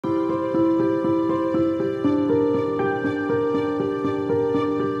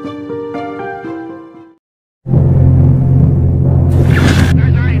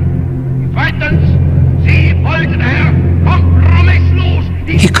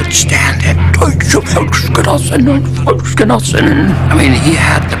could stand it. Deutsche Volksgenossinnen, Volksgenossinnen. I mean, he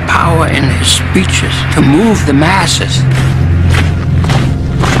had the power in his speeches to move the masses.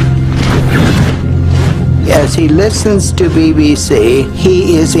 As he listens to BBC,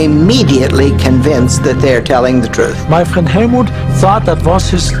 he is immediately convinced that they're telling the truth. My friend Helmuth thought that was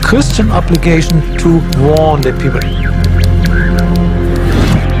his Christian obligation to warn the people.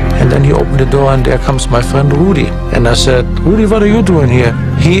 And then he opened the door and there comes my friend Rudi. And I said, Rudi, what are you doing here?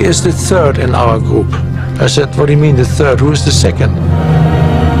 He is the third in our group. I said, what do you mean the third? Who is the second?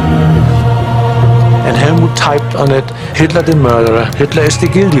 And Helmuth typed on it, Hitler the murderer, Hitler is the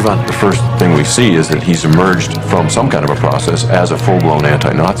guilty one. The first thing we see is that he's emerged from some kind of a process as a full-blown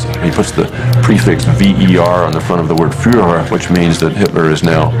anti-Nazi. He puts the prefix VER on the front of the word Führer, which means that Hitler is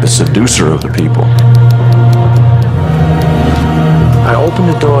now the seducer of the people. I opened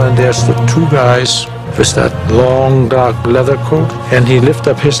the door and there stood two guys with that long dark leather coat, and he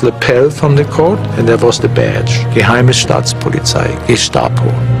lifted up his lapel from the coat and there was the badge, Geheime Staatspolizei,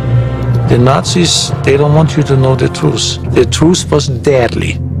 Gestapo. The Nazis, they don't want you to know the truth. The truth was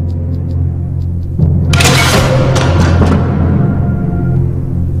deadly.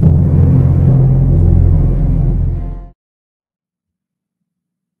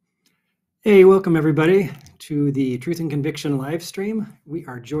 Hey, welcome everybody to the Truth and Conviction live stream. We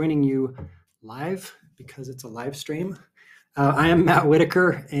are joining you live because it's a live stream. I am Matt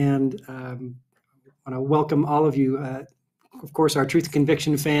Whitaker, and I want to welcome all of you, of course, our Truth and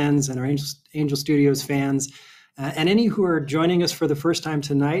Conviction fans and our Angel Studios fans, and any who are joining us for the first time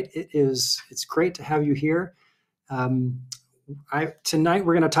tonight. It's great to have you here. Tonight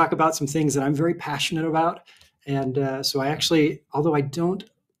we're going to talk about some things that I'm very passionate about, and so I actually, although I don't,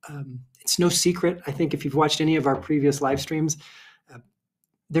 it's no secret, I think if you've watched any of our previous live streams,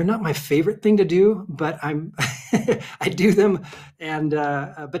 they're not my favorite thing to do, but I do them, and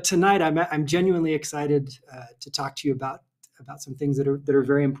but tonight I'm genuinely excited to talk to you about some things that are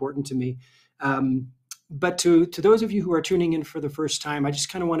very important to me. But to those of you who are tuning in for the first time, I just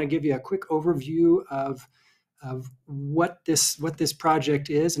kind of want to give you a quick overview of what this project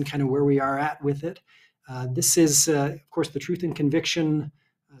is and kind of where we are at with it. This is, of course, the Truth and Conviction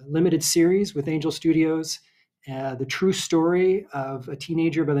limited series with Angel Studios, the true story of a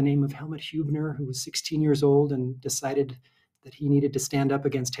teenager by the name of Helmuth Hübener, who was 16 years old and decided that he needed to stand up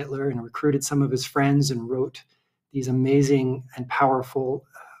against Hitler, and recruited some of his friends and wrote these amazing and powerful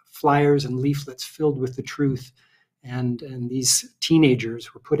flyers and leaflets filled with the truth. And these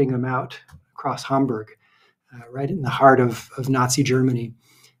teenagers were putting them out across Hamburg, right in the heart of Nazi Germany.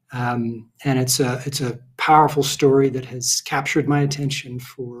 And it's a powerful story that has captured my attention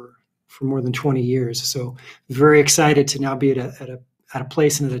for more than 20 years. So very excited to now be at a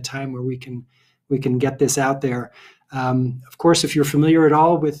place and at a time where we can get this out there. Of course, if you're familiar at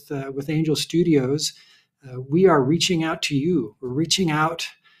all with Angel Studios, we are reaching out to you. We're reaching out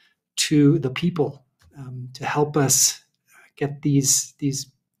to the people to help us get these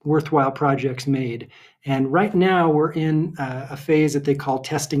worthwhile projects made. And right now we're in a phase that they call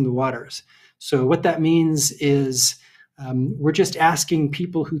testing the waters. So what that means is we're just asking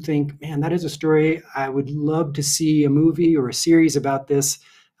people who think, man, that is a story, I would love to see a movie or a series about this.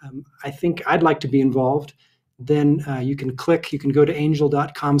 I think I'd like to be involved. Then you can go to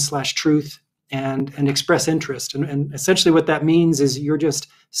angel.com/truth and express interest. And essentially what that means is you're just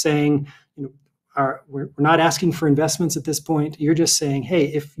saying, we're not asking for investments at this point. You're just saying, hey,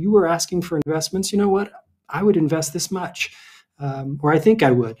 if you were asking for investments, you know what, I would invest this much, or I think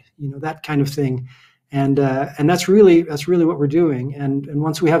I would, that kind of thing. And that's really what we're doing. And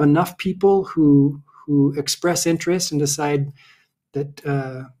once we have enough people who express interest and decide that,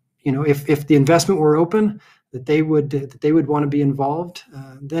 if the investment were open, that they would want to be involved,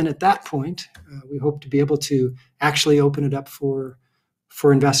 then at that point, we hope to be able to actually open it up for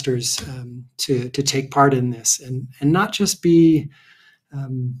investors to take part in this, and not just be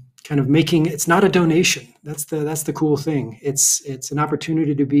kind of making. It's not a donation. That's the cool thing. It's an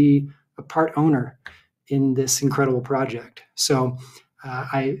opportunity to be a part owner in this incredible project. So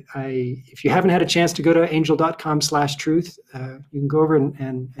if you haven't had a chance to go to angel.com/truth, you can go over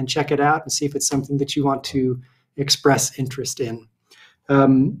and check it out and see if it's something that you want to express interest in.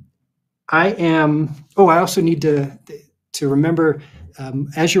 I also need to remember,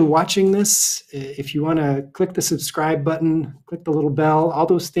 as you're watching this, if you want to click the subscribe button, click the little bell, all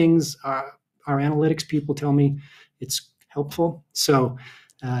those things, our analytics people tell me it's helpful. So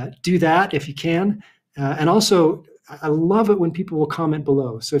do that if you can. And also, I love it when people will comment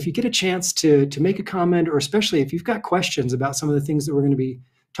below. So if you get a chance to make a comment, or especially if you've got questions about some of the things that we're going to be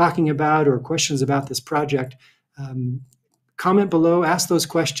talking about, or questions about this project, comment below, ask those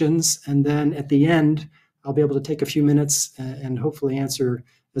questions, and then at the end, I'll be able to take a few minutes and hopefully answer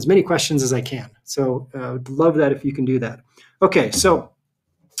as many questions as I can. So I'd love that if you can do that. Okay, so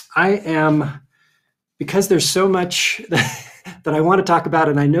because there's so much that I want to talk about,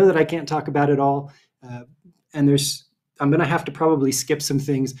 and I know that I can't talk about it all, and I'm going to have to probably skip some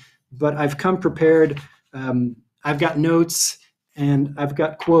things, but I've come prepared. I've got notes and I've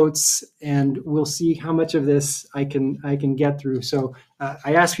got quotes, and we'll see how much of this I can get through. So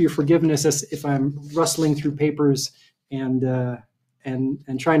I ask for your forgiveness if I'm rustling through papers and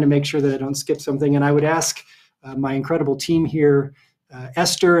trying to make sure that I don't skip something. And I would ask my incredible team here,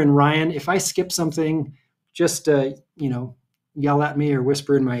 Esther and Ryan, if I skip something, just yell at me or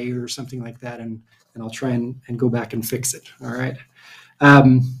whisper in my ear or something like that, and I'll try and go back and fix it. All right.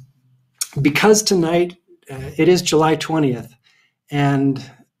 Because tonight it is July 20th, and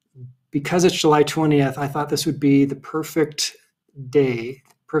because it's July 20th, I thought this would be the perfect day,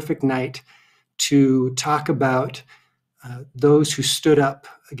 perfect night to talk about those who stood up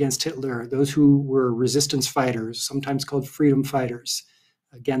against Hitler, those who were resistance fighters, sometimes called freedom fighters,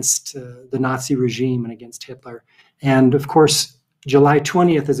 against the Nazi regime and against Hitler. And of course, July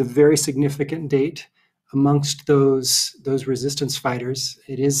 20th is a very significant date amongst those resistance fighters.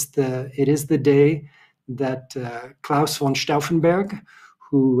 It is the day that Klaus von Stauffenberg,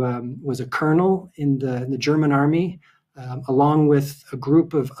 who was a colonel in the German army, along with a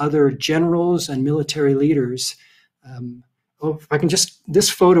group of other generals and military leaders. If I can this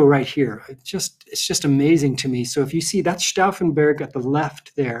photo right here, it's just amazing to me. So if you see, that's Stauffenberg at the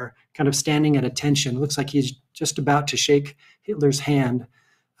left there, kind of standing at attention. Looks like he's just about to shake Hitler's hand.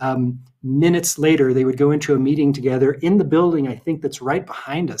 Minutes later, they would go into a meeting together in the building, I think that's right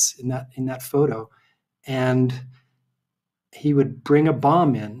behind us in that photo. And he would bring a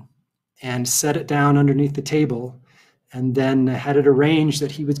bomb in and set it down underneath the table, and then had it arranged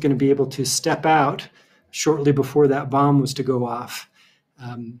that he was going to be able to step out shortly before that bomb was to go off.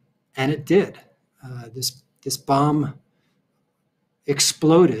 And it did. This bomb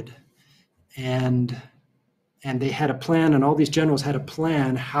exploded, and they had a plan, and all these generals had a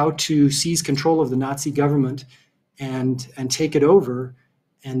plan how to seize control of the Nazi government and take it over,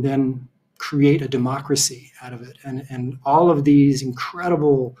 and then create a democracy out of it. And all of these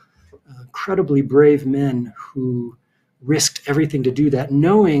incredibly brave men who risked everything to do that,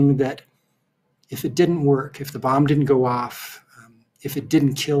 knowing that if it didn't work, if the bomb didn't go off, if it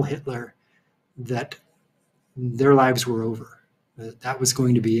didn't kill Hitler, that their lives were over. That was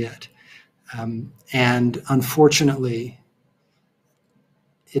going to be it. And unfortunately,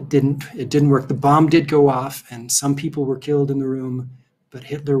 it didn't work. The bomb did go off, and some people were killed in the room, but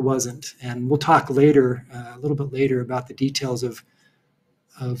Hitler wasn't. And we'll talk later, a little bit later, about the details of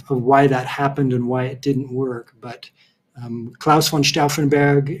why that happened and why it didn't work. But Klaus von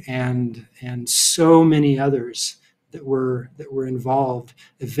Stauffenberg and so many others that were involved,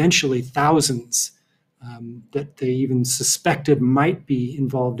 eventually thousands that they even suspected might be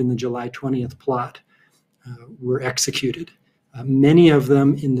involved in the July 20th plot, were executed. Many of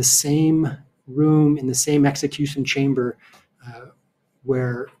them in the same room, in the same execution chamber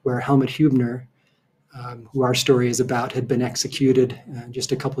where Helmuth Hübener, who our story is about, had been executed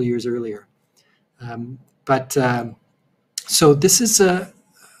just a couple years earlier. So this is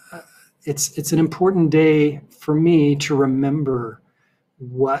it's an important day for me to remember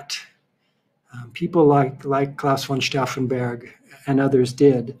what people like Klaus von Stauffenberg and others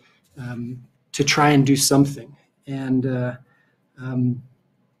did to try and do something. And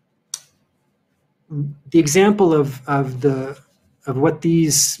the example of what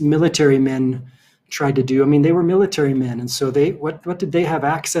these military men tried to do. I mean, they were military men, and so what did they have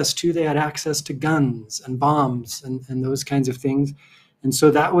access to? They had access to guns and bombs and those kinds of things. And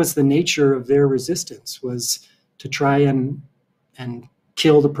so that was the nature of their resistance, was to try and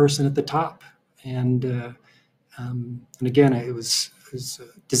kill the person at the top. And again, it was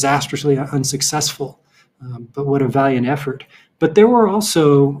disastrously unsuccessful, but what a valiant effort. But there were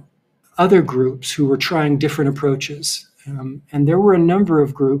also other groups who were trying different approaches. And there were a number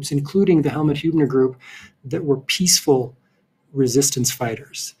of groups, including the Helmuth Hübener group, that were peaceful resistance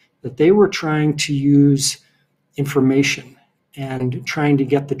fighters, that they were trying to use information and trying to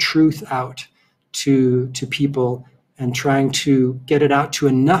get the truth out to people, and trying to get it out to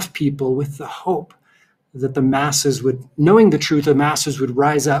enough people with the hope that the masses would, knowing the truth, the masses would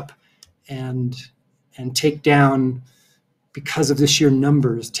rise up and take down, because of the sheer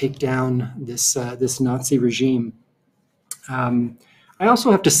numbers, take down this Nazi regime. I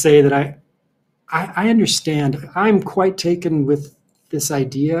also have to say that I understand. I'm quite taken with this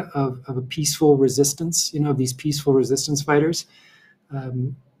idea of a peaceful resistance, of these peaceful resistance fighters.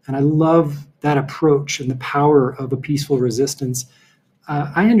 And I love that approach and the power of a peaceful resistance.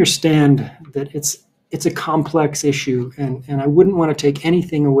 I understand that it's a complex issue, and I wouldn't want to take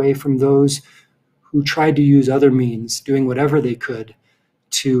anything away from those who tried to use other means, doing whatever they could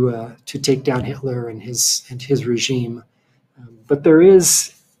to take down Hitler and his regime. But there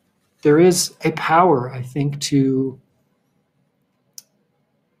is a power, I think, to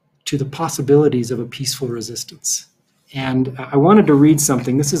the possibilities of a peaceful resistance. And I wanted to read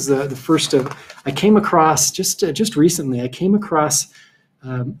something. This is the first of, I came across, just recently, I came across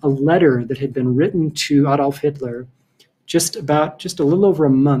a letter that had been written to Adolf Hitler just a little over a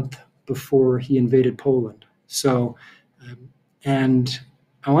month before he invaded Poland. So, and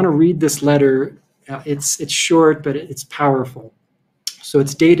I want to read this letter. It's short, but it's powerful. So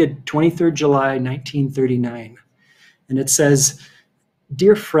it's dated 23rd July, 1939. And it says,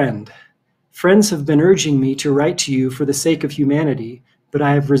 "Dear friend, friends have been urging me to write to you for the sake of humanity, but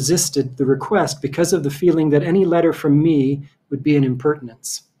I have resisted the request because of the feeling that any letter from me would be an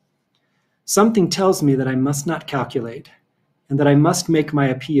impertinence. Something tells me that I must not calculate, and that I must make my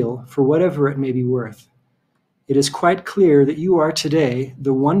appeal for whatever it may be worth. It is quite clear that you are today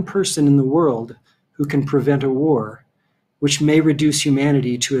the one person in the world who can prevent a war, which may reduce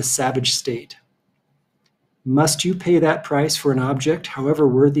humanity to a savage state. Must you pay that price for an object, however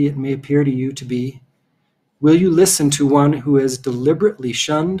worthy it may appear to you to be? Will you listen to one who has deliberately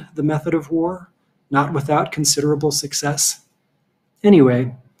shunned the method of war, not without considerable success?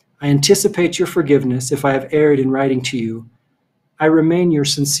 Anyway, I anticipate your forgiveness if I have erred in writing to you. I remain your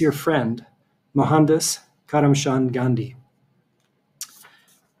sincere friend, Mohandas Karamchand Gandhi."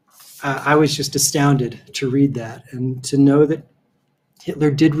 I was just astounded to read that and to know that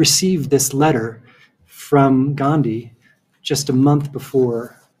Hitler did receive this letter from Gandhi just a month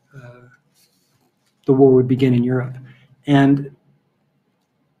before the war would begin in Europe. And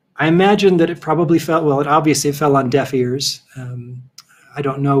I imagine that it probably it obviously fell on deaf ears. I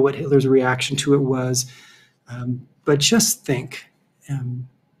don't know what Hitler's reaction to it was, but just think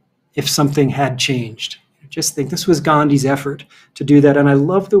if something had changed. Just think this was Gandhi's effort to do that. And I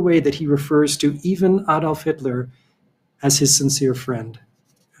love the way that he refers to even Adolf Hitler as his sincere friend.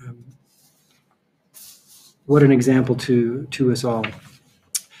 What an example to us all.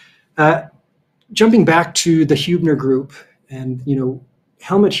 Jumping back to the Hübener group, and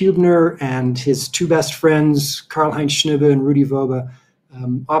Helmuth Hübener and his two best friends, Karl-Heinz Schnibe and Rudi Wobe,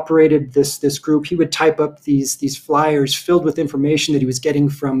 operated this group. He would type up these flyers filled with information that he was getting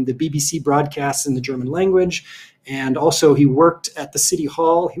from the BBC broadcasts in the German language. And also he worked at the city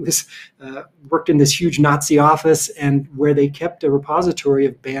hall. He was worked in this huge Nazi office, and where they kept a repository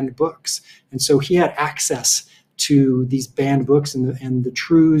of banned books. And so he had access to these banned books and the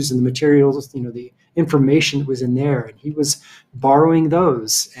truths and the materials, the information that was in there. And he was borrowing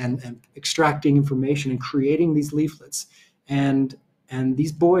those and extracting information and creating these leaflets. And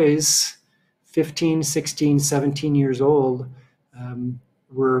these boys, 15, 16, 17 years old,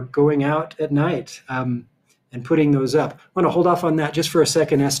 were going out at night and putting those up. I want to hold off on that just for a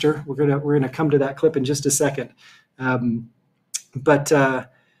second, Esther. We're gonna come to that clip in just a second.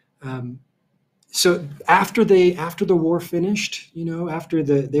 So after the war finished, after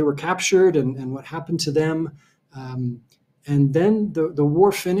they were captured and what happened to them, and then the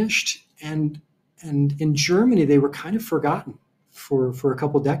war finished, and in Germany they were kind of forgotten for a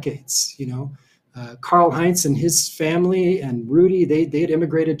couple decades. Karl-Heinz and his family and Rudi, they had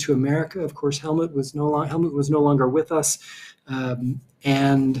immigrated to America. Of course, Helmut was no longer with us,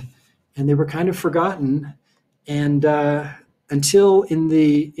 and they were kind of forgotten. And until in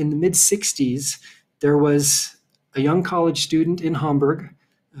the mid '60s, there was a young college student in Hamburg,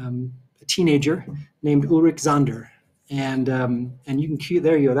 a teenager named Ulrich Zander. And you can cue,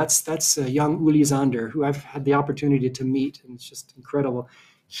 there you go. That's young Uli Zander, who I've had the opportunity to meet, and it's just incredible.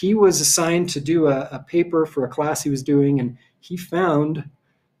 He was assigned to do a paper for a class he was doing, and he found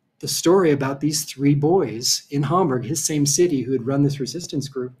the story about these three boys in Hamburg, his same city, who had run this resistance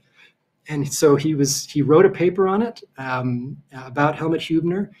group. And so he wrote a paper on it about Helmuth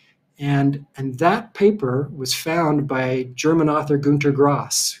Hübener, and that paper was found by German author Günter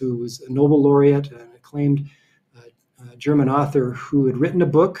Grass, who was a Nobel laureate, an acclaimed German author who had written a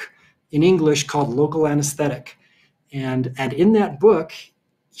book in English called Local Anesthetic. And in that book,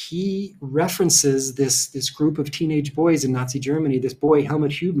 he references this group of teenage boys in Nazi Germany, this boy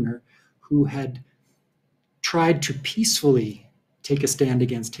Helmuth Hübener, who had tried to peacefully take a stand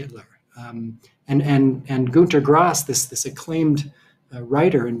against Hitler. And Günter Grass, this acclaimed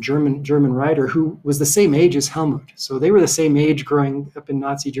writer and German writer who was the same age as Helmut. So they were the same age growing up in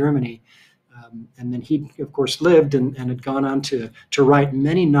Nazi Germany. And then he, of course, lived and had gone on to write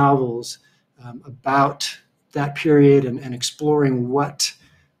many novels about that period and exploring what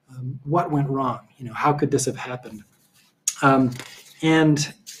went wrong. You know, how could this have happened?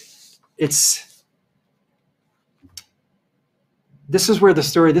 And this is where the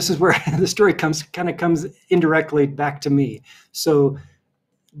story comes indirectly back to me. So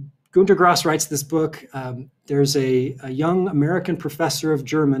Günter Grass writes this book. There's a young American professor of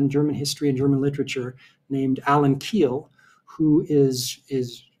German history and German literature named Alan Keele, who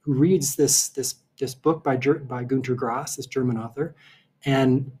reads this book by Günter Grass, this German author,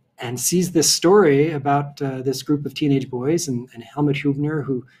 and sees this story about this group of teenage boys and Helmuth Hübener,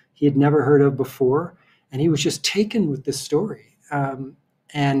 who he had never heard of before, and he was just taken with this story.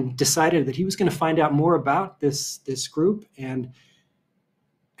 And decided that he was going to find out more about this group. And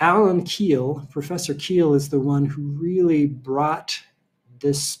Alan Keele, Professor Keele, is the one who really brought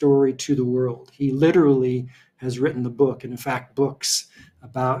this story to the world. He literally has written the book, and in fact, books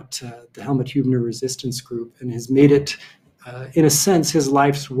about the Helmuth Hübener Resistance Group, and has made it, in a sense, his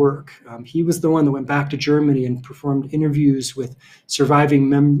life's work. He was the one that went back to Germany and performed interviews with surviving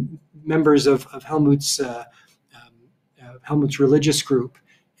members of Helmut's religious group,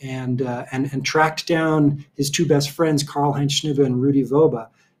 and tracked down his two best friends, Karl-Heinz Schnive and Rudi Woba,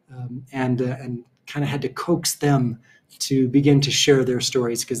 and kind of had to coax them to begin to share their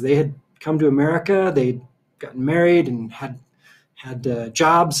stories, because they had come to America, they'd gotten married and had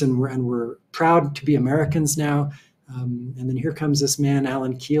jobs and were proud to be Americans now. And then here comes this man,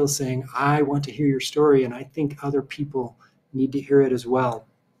 Alan Keele, saying, I want to hear your story, and I think other people need to hear it as well.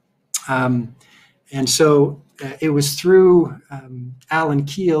 And so it was through Alan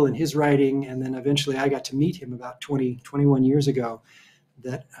Keele and his writing, and then eventually I got to meet him about 21 years ago,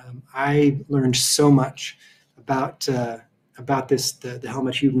 that I learned so much about the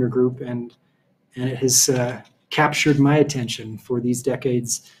Helmuth Hübener group, and it has captured my attention for these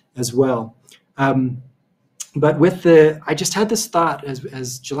decades as well. But I just had this thought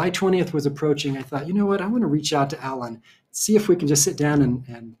as July 20th was approaching. I thought, you know what, I want to reach out to Alan, see if we can just sit down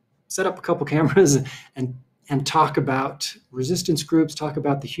and set up a couple cameras and talk about resistance groups, talk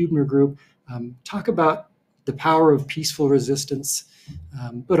about the Hübener group, talk about the power of peaceful resistance,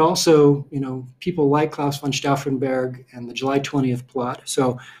 but also, you know, people like Klaus von Stauffenberg and the July 20th plot.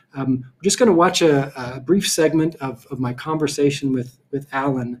 So we're just going to watch a brief segment of my conversation with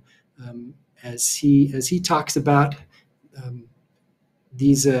Alan as he talks about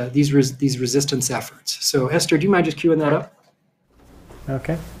these resistance efforts. So Esther, do you mind just queuing that up?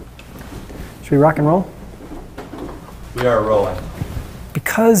 Okay. Should we rock and roll? We are rolling.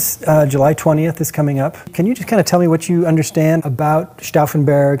 Because July 20th is coming up, can you just kind of tell me what you understand about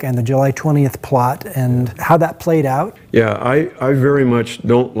Stauffenberg and the July 20th plot and how that played out? Yeah, I very much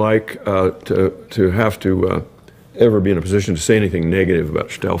don't like to have to ever be in a position to say anything negative about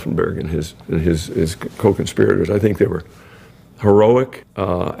Stauffenberg and his co-conspirators. I think they were heroic,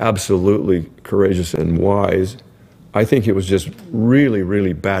 absolutely courageous and wise. I think it was just really,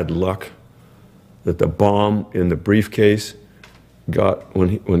 really bad luck that the bomb in the briefcase got,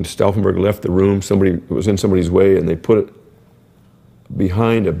 when Stauffenberg left the room, it was in somebody's way, and they put it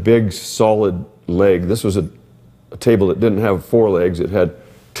behind a big solid leg. This was a table that didn't have 4 legs, it had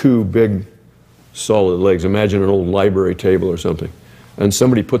 2 big solid legs. Imagine an old library table or something. And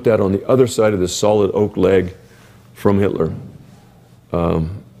somebody put that on the other side of this solid oak leg from Hitler.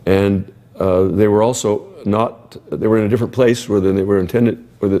 They were also they were in a different place where they were intended,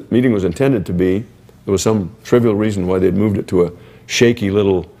 where the meeting was intended to be. There was some trivial reason why they'd moved it to a shaky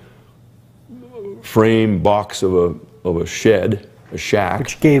little frame box of a shed, a shack.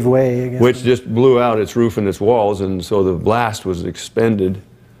 Which gave way, I guess. Which just blew out its roof and its walls, and so the blast was expended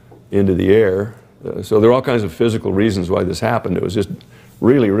into the air. So there are all kinds of physical reasons why this happened. It was just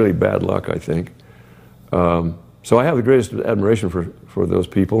really, really bad luck, I think. So I have the greatest admiration for those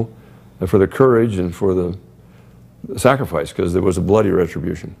people, and for their courage and for the sacrifice, because there was a bloody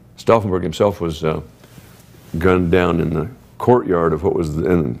retribution. Stauffenberg himself was gunned down in the courtyard of what was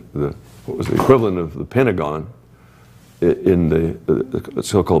the equivalent of the Pentagon in the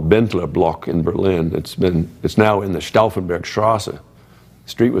so-called Bentler block in Berlin. It's now in the Stauffenberg Strasse. The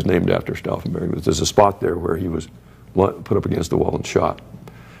street was named after Stauffenberg. There's a spot there where he was put up against the wall and shot.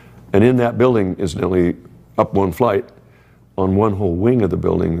 And in that building, incidentally, up one flight, on one whole wing of the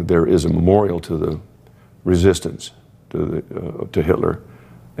building, there is a memorial to the resistance to Hitler.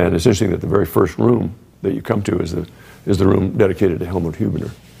 And it's interesting that the very first room that you come to is the room dedicated to Helmuth Hübener.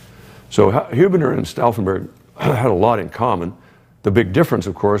 So Hübener and Stauffenberg had a lot in common. The big difference,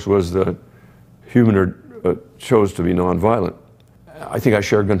 of course, was that Hübener chose to be nonviolent. I think I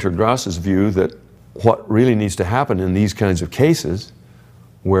share Günter Grass's view that what really needs to happen in these kinds of cases,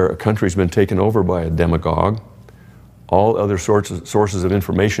 where a country's been taken over by a demagogue, all other sources of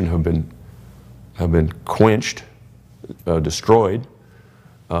information have been quenched, destroyed.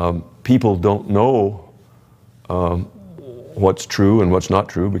 People don't know what's true and what's not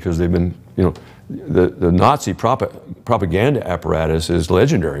true because they've been, you know, the Nazi propaganda apparatus is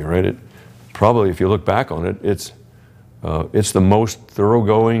legendary, right? Probably, if you look back on it, it's the most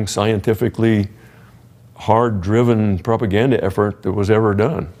thoroughgoing, scientifically hard-driven propaganda effort that was ever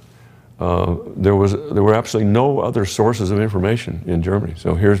done. There were absolutely no other sources of information in Germany.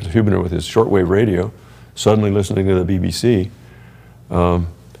 So here's Hübener with his shortwave radio, suddenly listening to the BBC.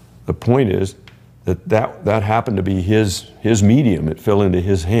 The point is that happened to be his medium. It fell into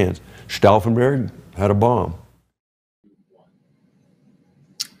his hands. Stauffenberg had a bomb.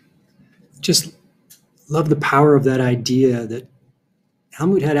 Just love the power of that idea that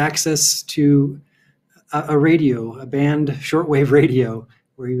Helmuth had access to a radio, a band shortwave radio,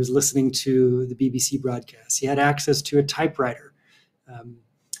 where he was listening to the BBC broadcasts. He had access to a typewriter,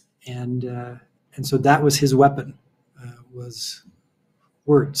 and so that was his weapon, was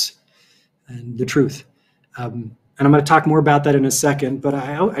words and the truth. And I'm going to talk more about that in a second, but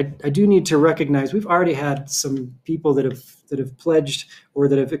I do need to recognize we've already had some people that have pledged or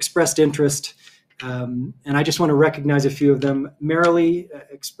that have expressed interest, and I just want to recognize a few of them. Marilee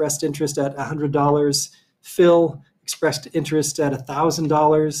expressed interest at $100. Phil expressed interest at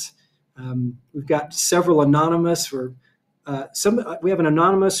 $1,000. We've got several anonymous, or we have an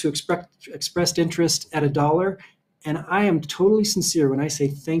anonymous who expressed interest at $1, and I am totally sincere when I say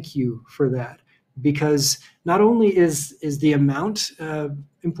thank you for that, because not only is the amount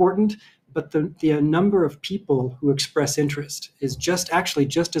important, but the number of people who express interest is actually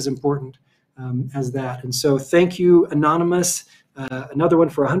just as important as that. And so thank you, anonymous. Another one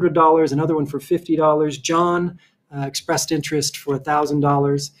for $100, another one for $50. John expressed interest for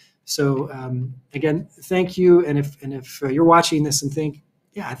 $1,000. So again, thank you. And if you're watching this and think,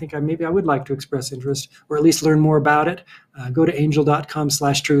 yeah, I think maybe I would like to express interest, or at least learn more about it, go to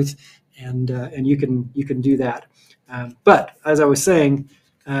angel.com/truth, and you can do that. But as I was saying,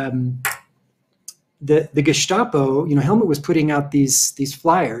 the Gestapo, Helmuth was putting out these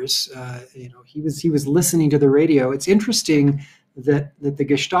flyers. He was listening to the radio. It's interesting that the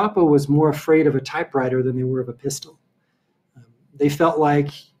Gestapo was more afraid of a typewriter than they were of a pistol. They felt like,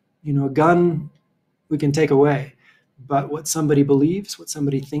 a gun we can take away, but what somebody believes, what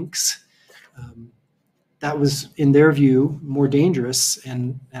somebody thinks, that was, in their view, more dangerous.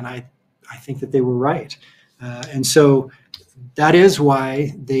 And I think that they were right. And so that is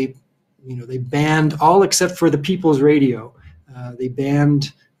why they banned all except for the People's Radio. They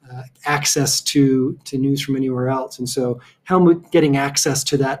banned access to news from anywhere else. And so Helmuth getting access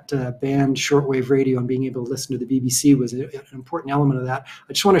to that banned shortwave radio and being able to listen to the BBC was an important element of that.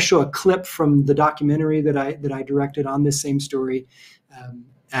 I just want to show a clip from the documentary that I directed on this same story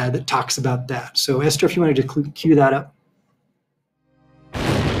that talks about that. So Esther, if you wanted to cue that up.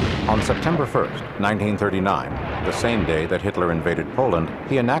 On September 1st, 1939, the same day that Hitler invaded Poland,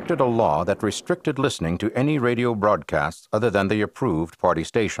 he enacted a law that restricted listening to any radio broadcasts other than the approved party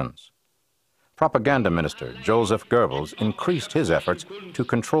stations. Propaganda Minister Joseph Goebbels increased his efforts to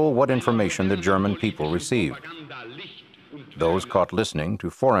control what information the German people received. Those caught listening to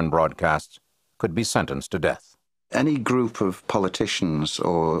foreign broadcasts could be sentenced to death. Any group of politicians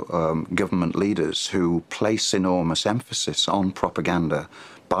or government leaders who place enormous emphasis on propaganda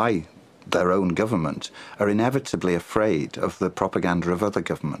by their own government are inevitably afraid of the propaganda of other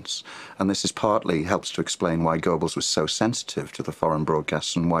governments. And this is partly helps to explain why Goebbels was so sensitive to the foreign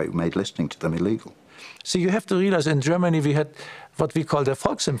broadcasts and why it made listening to them illegal. So you have to realize in Germany we had what we call the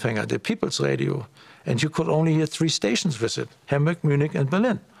Volksempfänger, the People's Radio, and you could only hear 3 stations with it, Hamburg, Munich and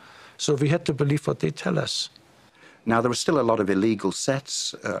Berlin. So we had to believe what they tell us. Now, there were still a lot of illegal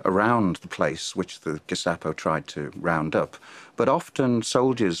sets around the place, which the Gestapo tried to round up. But often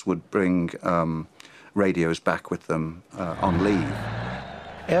soldiers would bring radios back with them on leave.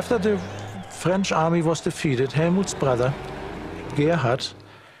 After the French army was defeated, Helmuth's brother, Gerhard,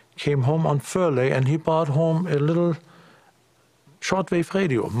 came home on furlough, and he brought home a little shortwave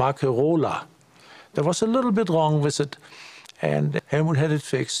radio, Marke Rola. There was a little bit wrong with it, and Helmuth had it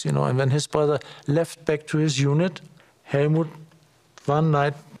fixed, and when his brother left back to his unit, Helmuth, one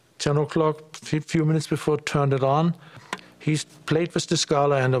night, 10 o'clock, a few minutes before, turned it on. He played with the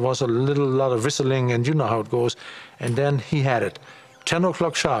Scala, and there was a lot of whistling, and you know how it goes. And then he had it. 10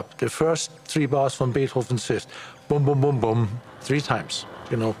 o'clock sharp, the first 3 bars from Beethoven's Fifth, boom, boom, boom, boom, 3 times,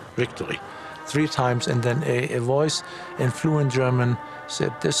 you know, victory. 3 times, and then a voice in fluent German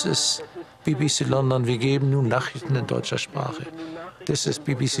said, "This is BBC London, wir geben nun Nachrichten in deutscher Sprache. This is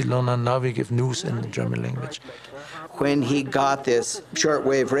BBC London, now we give news in the German language." When he got this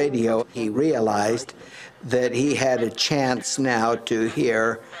shortwave radio, he realized that he had a chance now to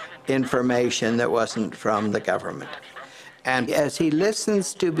hear information that wasn't from the government. And as he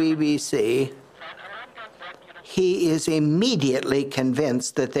listens to BBC, he is immediately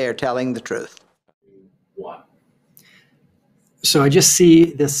convinced that they're telling the truth. So I just see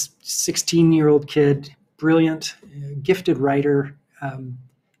this 16-year-old kid, brilliant, gifted writer,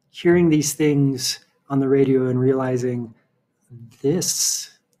 hearing these things on the radio and realizing this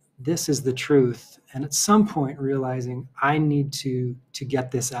is the truth. And at some point realizing I need to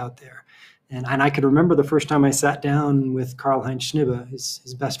get this out there. And I could remember the first time I sat down with Karl-Heinz Schnibe,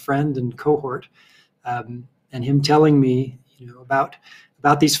 his best friend and cohort, and him telling me, you know, about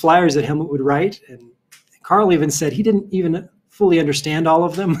these flyers that Helmut would write. And Karl even said he didn't even fully understand all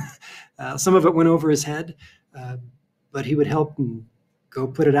of them. Some of it went over his head, but he would help him go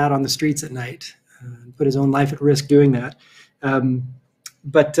put it out on the streets at night, and put his own life at risk doing that.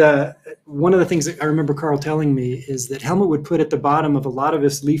 But one of the things that I remember Karl telling me is that Helmut would put at the bottom of a lot of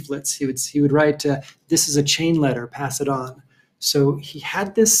his leaflets, he would write, "This is a chain letter, pass it on." So he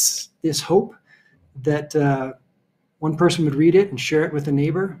had this hope that one person would read it and share it with a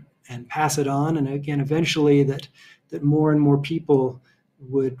neighbor and pass it on, and again, eventually that more and more people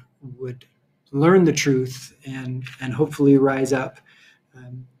would learn the truth and hopefully rise up,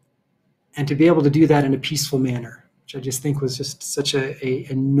 and to be able to do that in a peaceful manner, which I just think was just such a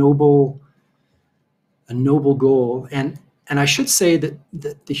noble goal. And I should say that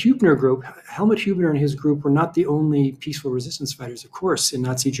the Hübener group, Helmuth Hübener and his group, were not the only peaceful resistance fighters. Of course, in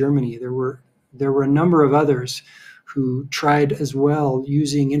Nazi Germany, there were a number of others who tried as well,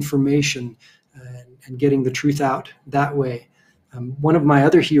 using information and getting the truth out that way. One of my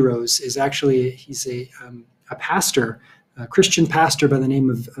other heroes is actually, he's a pastor, a Christian pastor by the name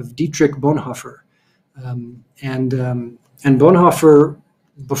of Dietrich Bonhoeffer. And Bonhoeffer,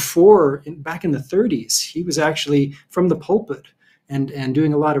 back in the 30s, he was actually from the pulpit and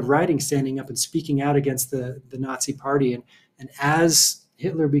doing a lot of writing, standing up and speaking out against the Nazi party. And as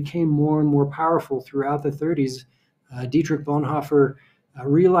Hitler became more and more powerful throughout the 30s, Dietrich Bonhoeffer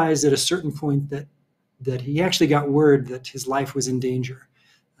realized at a certain point that he actually got word that his life was in danger,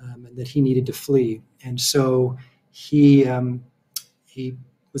 and that he needed to flee. And so he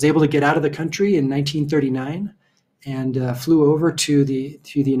was able to get out of the country in 1939 and flew over to the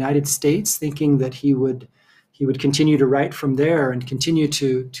United States, thinking that he would continue to write from there and continue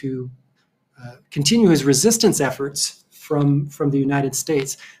continue his resistance efforts from the United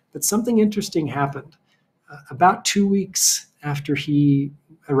States. But something interesting happened. About 2 weeks after he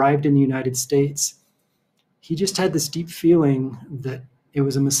arrived in the United States, he just had this deep feeling that it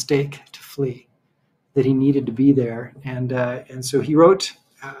was a mistake to flee, that he needed to be there, and so he wrote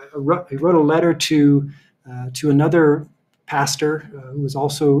a letter to another pastor who was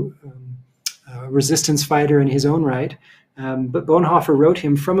also a resistance fighter in his own right. But Bonhoeffer wrote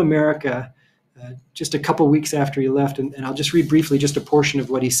him from America just a couple weeks after he left, and I'll just read briefly just a portion of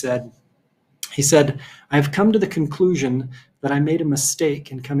what he said. He said, "I have come to the conclusion that I made a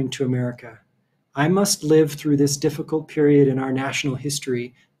mistake in coming to America. I must live through this difficult period in our national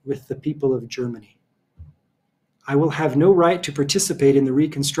history with the people of Germany. I will have no right to participate in the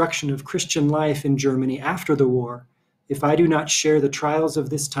reconstruction of Christian life in Germany after the war if I do not share the trials of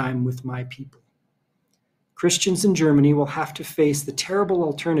this time with my people. Christians in Germany will have to face the terrible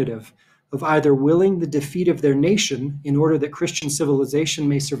alternative of either willing the defeat of their nation in order that Christian civilization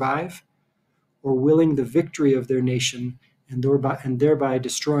may survive, or willing the victory of their nation and thereby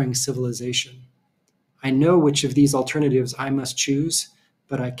destroying civilization. I know which of these alternatives I must choose,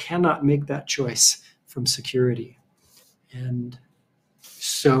 but I cannot make that choice from security." And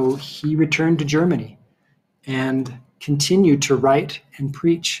so he returned to Germany and continued to write and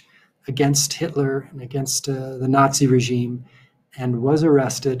preach against Hitler and against the Nazi regime, and was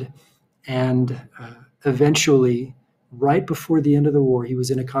arrested, and eventually, right before the end of the war, he was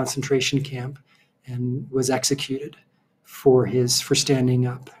in a concentration camp and was executed for standing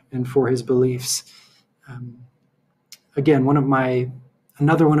up and for his beliefs. Again,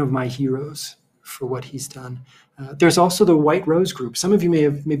 another one of my heroes for what he's done. There's also the White Rose Group. Some of you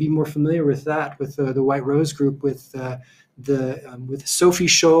may be more familiar with that, with the White Rose Group, with Sophie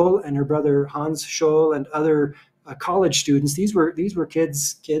Scholl and her brother Hans Scholl and other college students. These were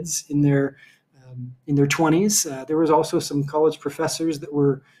kids in their in their 20s. There was also some college professors that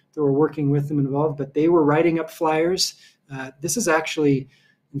were working with them involved, but they were writing up flyers. This is actually,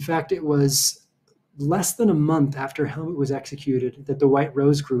 in fact, it was less than a month after Helmuth was executed that the White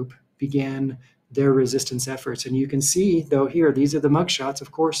Rose Group began their resistance efforts. And you can see, though, here, these are the mugshots.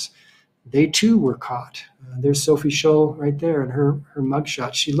 Of course, they too were caught. There's Sophie Scholl right there in her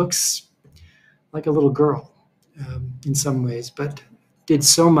mugshot. She looks like a little girl in some ways, but did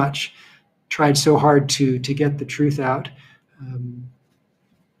so much, tried so hard to get the truth out.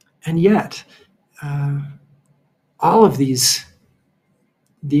 And yet, all of these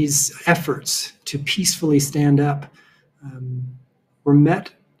efforts to peacefully stand up were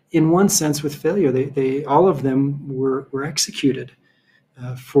met, in one sense, with failure. They all of them were executed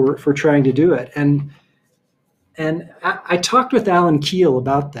for trying to do it. And I talked with Alan Keele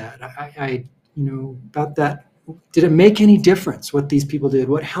about that. About that. Did it make any difference what these people did,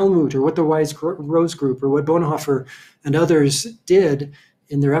 what Helmuth or what the White Rose Group or what Bonhoeffer and others did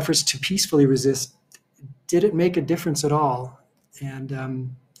in their efforts to peacefully resist? Did it make a difference at all?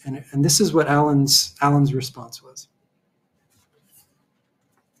 And this is what Alan's response was.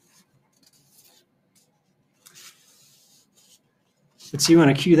 So you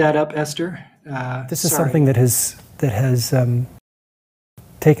want to cue that up, Esther? This is something that has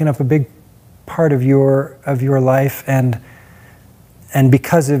taken up a big part of your life, and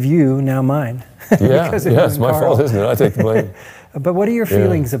because of you, now mine. Yeah, it's my fault, isn't it? I take the blame. But what are your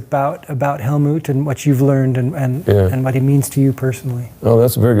feelings about Helmuth and what you've learned and what he means to you personally? Oh,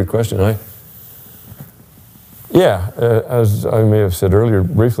 that's a very good question. As I may have said earlier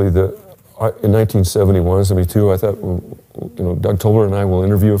briefly, in 1971, 72, I thought, Doug Toller and I will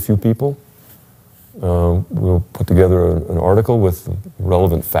interview a few people. We'll put together an article with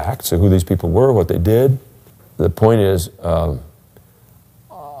relevant facts of who these people were, what they did. The point is, I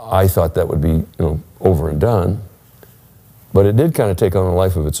thought that would be, over and done. But it did kind of take on a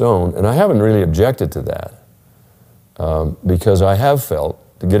life of its own, and I haven't really objected to that because I have felt,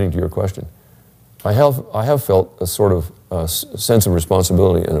 getting to your question, I have felt a sort of sense of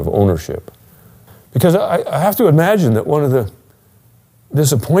responsibility and of ownership. Because I have to imagine that one of the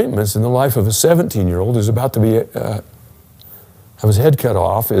disappointments in the life of a 17-year-old who's about to be have his head cut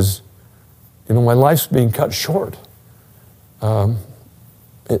off is, my life's being cut short.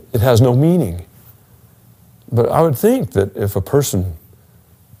 It has no meaning. But I would think that if a person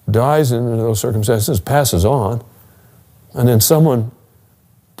dies in those circumstances, passes on, and then someone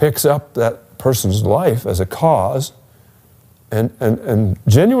picks up that person's life as a cause and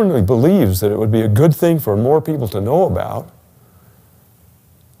genuinely believes that it would be a good thing for more people to know about,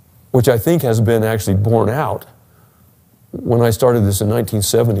 which I think has been actually borne out. When I started this in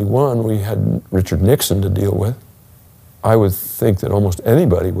 1971, we had Richard Nixon to deal with. I would think that almost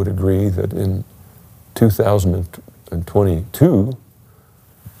anybody would agree that in 2022,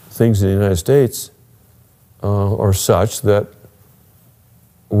 things in the United States are such that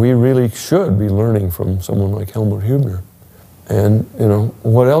we really should be learning from someone like Helmuth Hübener. And,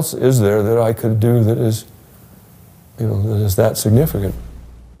 what else is there that I could do that is, that significant?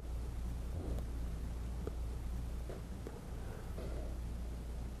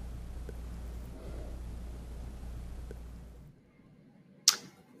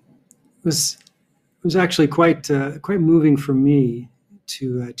 It was actually quite moving for me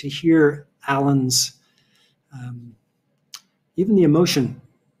to hear Alan's even the emotion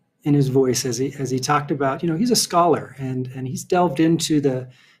in his voice as he talked about, he's a scholar and he's delved into the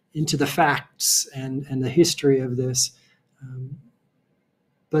facts and the history of this,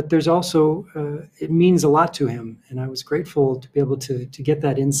 but there's also it means a lot to him, and I was grateful to be able to get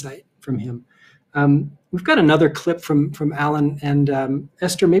that insight from him. We've got another clip from Alan, and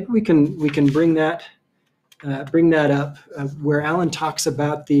Esther, maybe we can bring that up, where Alan talks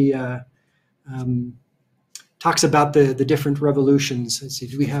about the different revolutions. Let's see,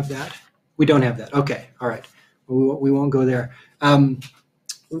 do we have that? We don't have that. Okay, all right. We won't go there.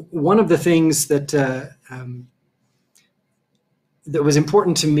 One of the things that that was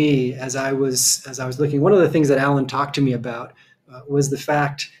important to me as I was looking, one of the things that Alan talked to me about was the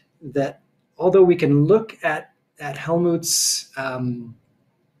fact that although we can look at Helmuth's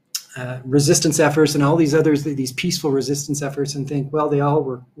resistance efforts and all these others, these peaceful resistance efforts, and think, well, they all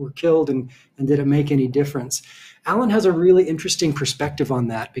were killed, and did it make any difference? Alan has a really interesting perspective on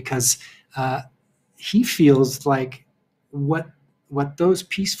that, because he feels like what those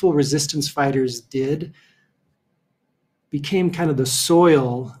peaceful resistance fighters did became kind of the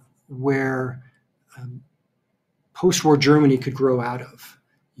soil where post-war Germany could grow out of,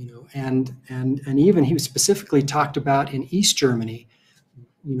 and even he specifically talked about in East Germany,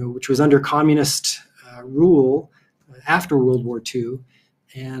 which was under communist rule after World War II.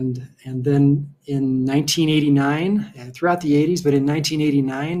 And then in 1989, and throughout the 80s, but in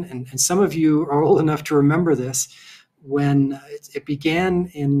 1989, and some of you are old enough to remember this, when it began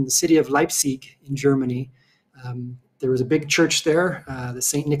in the city of Leipzig in Germany. There was a big church there, the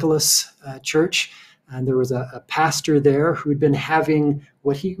St. Nicholas Church, and there was a pastor there who had been having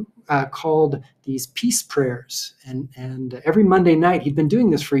what he called these peace prayers. And every Monday night, he'd been doing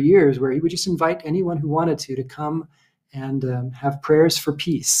this for years, where he would just invite anyone who wanted to come and have prayers for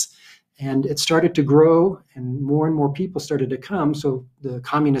peace. And it started to grow, and more people started to come. So the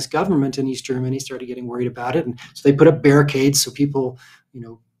communist government in East Germany started getting worried about it. And so they put up barricades so people,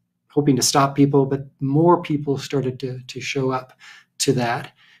 hoping to stop people, but more people started to show up to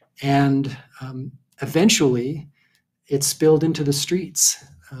that. And eventually it spilled into the streets.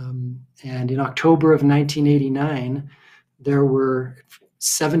 And in October of 1989, there were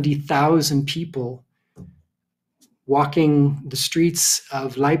 70,000 people walking the streets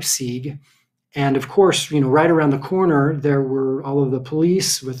of Leipzig. And of course, right around the corner, there were all of the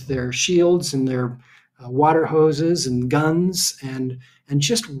police with their shields and their water hoses and guns, and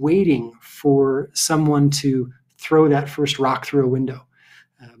just waiting for someone to throw that first rock through a window,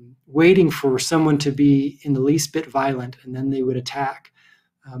 waiting for someone to be in the least bit violent, and then they would attack.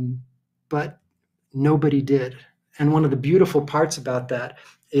 But nobody did. And one of the beautiful parts about that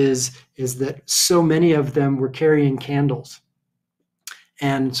is that so many of them were carrying candles.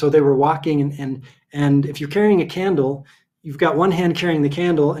 And so they were walking, and if you're carrying a candle, you've got one hand carrying the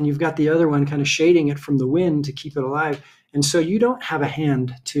candle and you've got the other one kind of shading it from the wind to keep it alive. And so you don't have a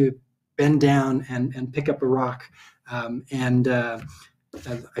hand to bend down and pick up a rock. I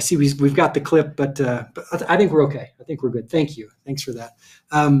see we've got the clip, but I think we're okay. I think we're good. Thank you. Thanks for that.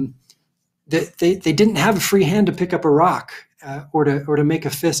 They didn't have a free hand to pick up a rock or to make a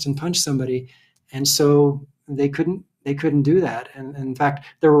fist and punch somebody, and so they couldn't do that. And in fact,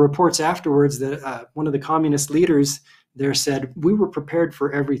 there were reports afterwards that one of the communist leaders there said, "We were prepared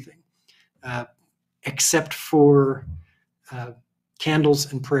for everything except for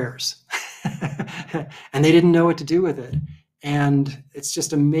candles and prayers," and they didn't know what to do with it. And it's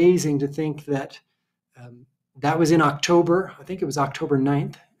just amazing to think that that was in October. I think it was October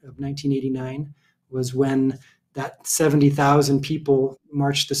 9th of 1989 was when that 70,000 people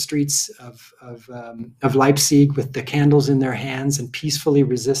marched the streets of Leipzig with the candles in their hands and peacefully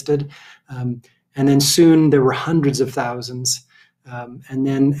resisted. And then soon there were hundreds of thousands. And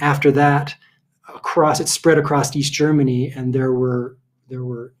then after that, it spread across East Germany, and there were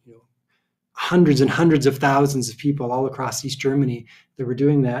hundreds and hundreds of thousands of people all across East Germany that were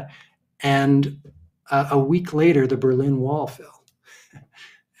doing that. And a week later, the Berlin Wall fell.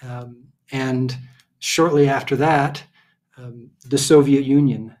 And shortly after that, the Soviet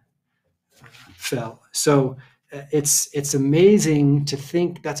Union fell. So it's amazing to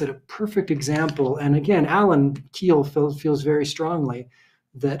think that's a perfect example. And again, Keele feels very strongly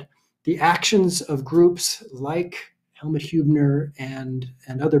that the actions of groups like Helmuth Hübener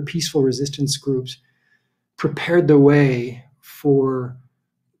and other peaceful resistance groups prepared the way for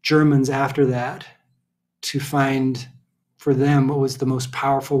Germans after that to find for them what was the most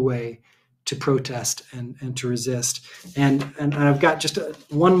powerful way to protest and to resist. And I've got just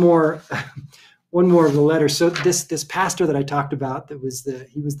one more of the letter. So this pastor that I talked about, he was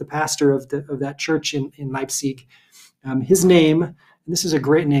the pastor of that church in Leipzig. His name, and this is a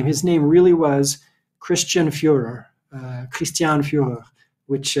great name, his name really was Christian Führer,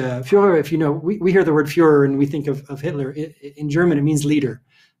 which Führer, if you know, we hear the word Führer and we think of Hitler. In German, it means leader.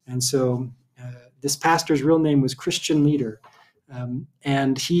 And so this pastor's real name was Christian Leader.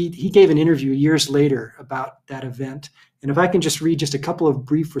 And he gave an interview years later about that event. And if I can just read just a couple of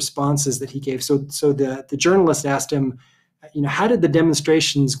brief responses that he gave. So the journalist asked him, how did the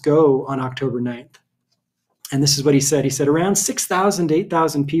demonstrations go on October 9th? And this is what he said. He said, around 6,000 to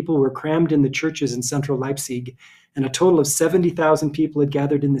 8,000 people were crammed in the churches in central Leipzig, and a total of 70,000 people had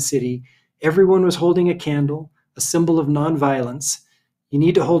gathered in the city. Everyone was holding a candle, a symbol of nonviolence. You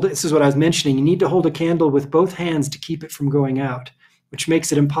need to hold it. This is what I was mentioning. You need to hold a candle with both hands to keep it from going out, which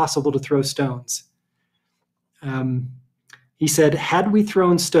makes it impossible to throw stones. He said, had we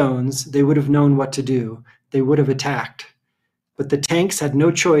thrown stones, they would have known what to do. They would have attacked. But the tanks had no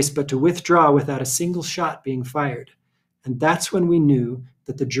choice but to withdraw without a single shot being fired. And that's when we knew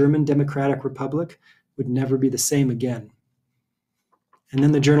that the German Democratic Republic would never be the same again. And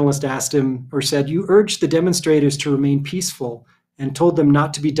then the journalist asked him, or said, you urged the demonstrators to remain peaceful and told them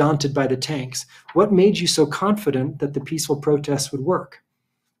not to be daunted by the tanks. What made you so confident that the peaceful protests would work?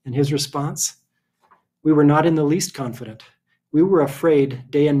 And his response, we were not in the least confident. We were afraid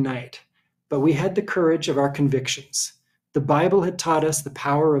day and night, but we had the courage of our convictions. The Bible had taught us the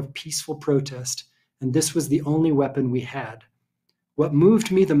power of peaceful protest, and this was the only weapon we had. What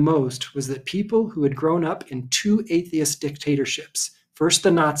moved me the most was that people who had grown up in two atheist dictatorships, first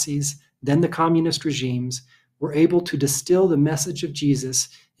the Nazis, then the communist regimes, were able to distill the message of Jesus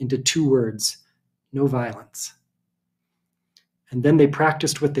into two words: no violence. And then they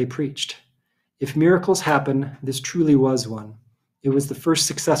practiced what they preached. If miracles happen, this truly was one. It was the first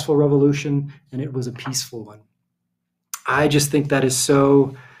successful revolution, and it was a peaceful one. I just think that is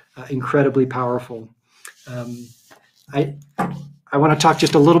so incredibly powerful. I want to talk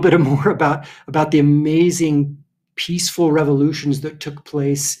just a little bit more about the amazing peaceful revolutions that took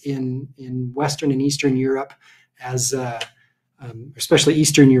place in Western and Eastern Europe, as especially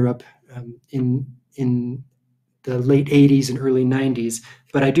Eastern Europe in the late 80s and early 90s.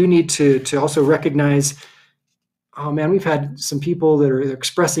 But I do need to also recognize, oh man, we've had some people that are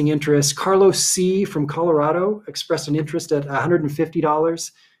expressing interest. Carlos C. from Colorado expressed an interest at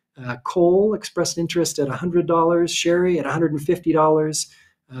 $150. Cole expressed interest at $100. Sherry at $150.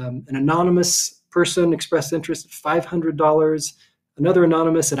 An anonymous person expressed interest at $500. Another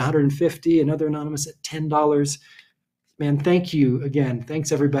anonymous at $150. Another anonymous at $10. Man, thank you again.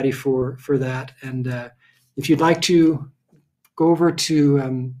 Thanks everybody for that. And if you'd like to go over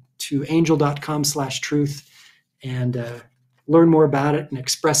to angel.com/truth and learn more about it and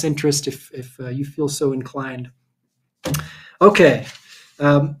express interest if you feel so inclined. Okay,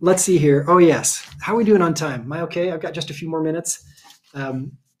 let's see here. Oh yes, how are we doing on time? Am I okay? I've got just a few more minutes.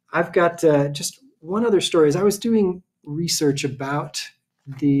 I've got just one other story. As I was doing research about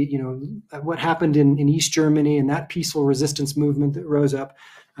what happened in East Germany and that peaceful resistance movement that rose up,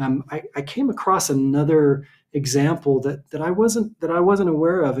 I came across another example that I wasn't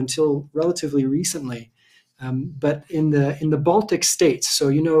aware of until relatively recently. But in the Baltic states, so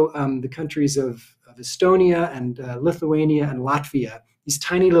the countries of Estonia and Lithuania and Latvia, these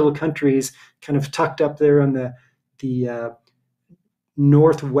tiny little countries kind of tucked up there on the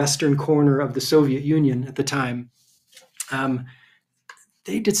northwestern corner of the Soviet Union at the time,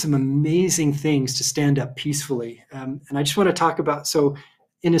 they did some amazing things to stand up peacefully. And I just want to talk about, so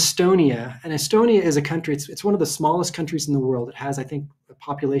in Estonia, and Estonia is a country, it's one of the smallest countries in the world. It has, I think, a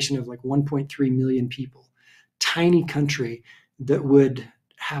population of like 1.3 million people. Tiny country that would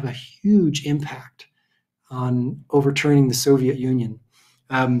have a huge impact on overturning the Soviet Union.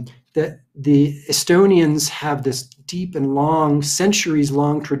 The Estonians have this deep and long,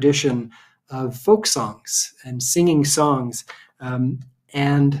 centuries-long tradition of folk songs and singing songs.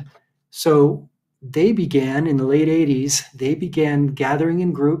 And so they began in the late 80s, they began gathering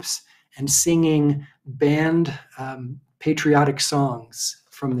in groups and singing banned patriotic songs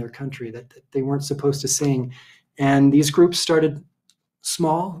from their country that they weren't supposed to sing. And these groups started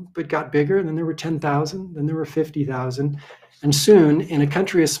small, but got bigger. And then there were 10,000, then there were 50,000. And soon, in a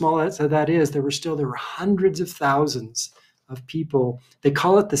country as small as that is, there were hundreds of thousands of people. They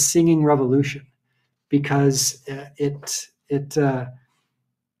call it the singing revolution because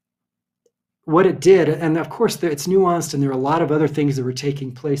what it did, and of course it's nuanced and there are a lot of other things that were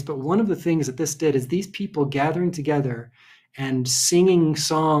taking place, but one of the things that this did is these people gathering together and singing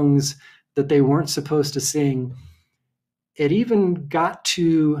songs that they weren't supposed to sing. It even got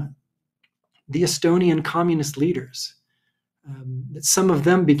to the Estonian communist leaders. Some of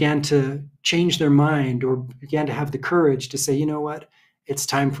them began to change their mind or began to have the courage to say, you know what, it's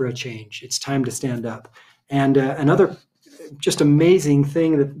time for a change. It's time to stand up. And another just amazing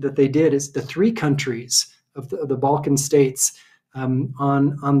thing that they did is the three countries of the Balkan states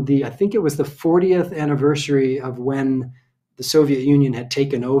on the, I think it was the 40th anniversary of when the Soviet Union had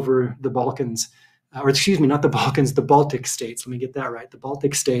taken over the Balkans, or excuse me, not the Balkans, the Baltic states. Let me get that right, the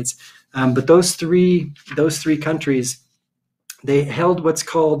Baltic states. But those three countries, they held what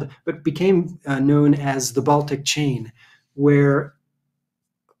became known as the Baltic Chain, where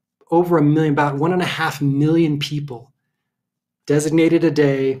over a million, about 1.5 million people designated a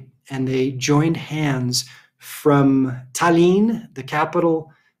day, and they joined hands from Tallinn, the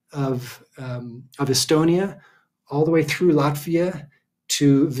capital of Estonia, all the way through Latvia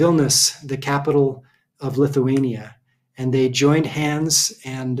to Vilnius, the capital of Lithuania. And they joined hands,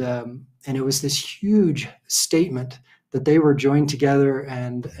 and it was this huge statement that they were joined together,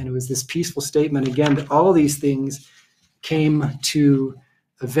 and it was this peaceful statement, again, that all these things came to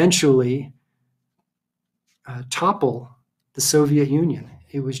eventually topple the Soviet Union.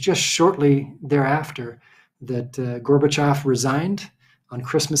 It was just shortly thereafter that Gorbachev resigned on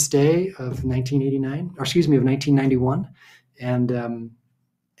Christmas Day of 1991, and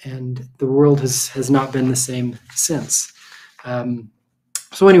the world has not been the same since.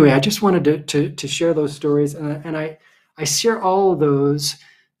 So anyway, I just wanted to share those stories, and I share all of those.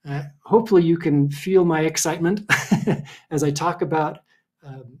 Hopefully you can feel my excitement as I talk about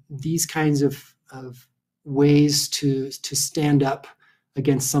these kinds of ways to stand up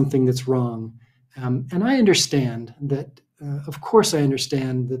against something that's wrong. And I understand that, of course I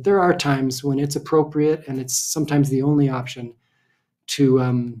understand that there are times when it's appropriate and it's sometimes the only option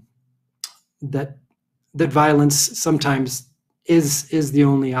to, that violence sometimes is the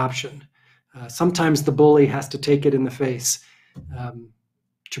only option. Sometimes the bully has to take it in the face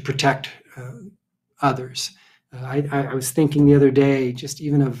to protect others. I was thinking the other day, just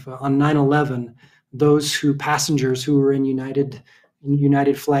even of on 9/11, those passengers who were in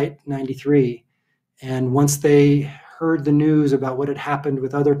United Flight 93, and once they heard the news about what had happened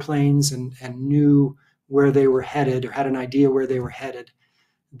with other planes and knew where they were headed or had an idea where they were headed,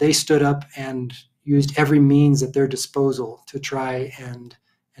 they stood up and used every means at their disposal to try and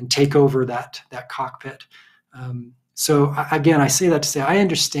take over that cockpit. So again, I say that to say I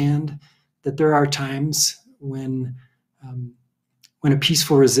understand that there are times when a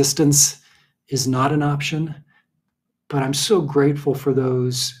peaceful resistance is not an option, but I'm so grateful for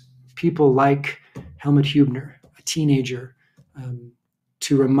those people like Helmuth Hübener, a teenager,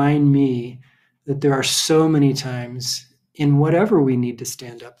 to remind me that there are so many times in whatever we need to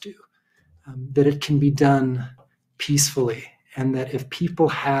stand up to, that it can be done peacefully, and that if people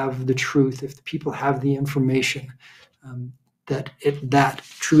have the truth, if the people have the information, that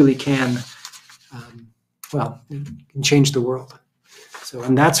truly can, can change the world. So,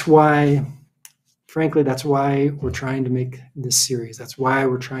 and that's why, frankly, that's why we're trying to make this series. That's why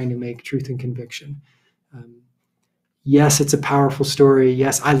we're trying to make Truth and Conviction. Yes, it's a powerful story.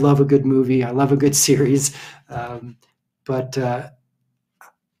 Yes, I love a good movie. I love a good series. But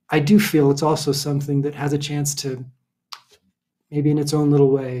I do feel it's also something that has a chance to, maybe in its own little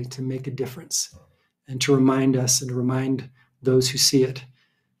way, to make a difference and to remind us and to remind those who see it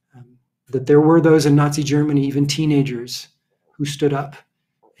that there were those in Nazi Germany, even teenagers, who stood up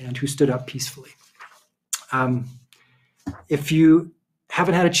and who stood up peacefully. If you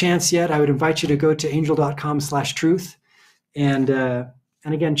haven't had a chance yet, I would invite you to go to angel.com/truth and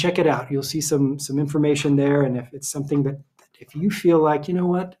again, check it out. You'll see some information there. And if it's something that, if you feel like, you know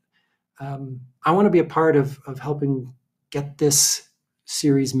what, I want to be a part of helping get this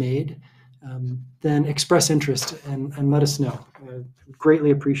series made, then express interest and let us know.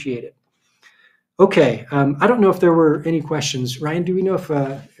 Greatly appreciate it. Okay, I don't know if there were any questions. Ryan, do we know if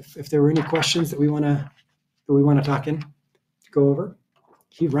there were any questions that we want to go over?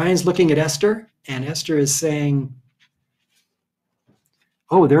 Ryan's looking at Esther, and Esther is saying,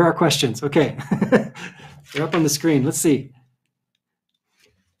 oh, there are questions. Okay, they're up on the screen. Let's see.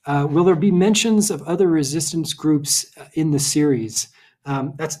 Will there be mentions of other resistance groups in the series?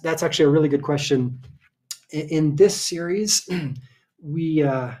 That's actually a really good question. In this series, we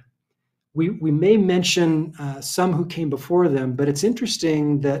may mention some who came before them, but it's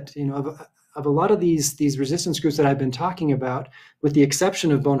interesting that, you know, of a lot of these resistance groups that I've been talking about, with the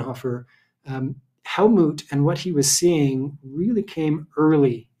exception of Bonhoeffer, Helmut and what he was seeing really came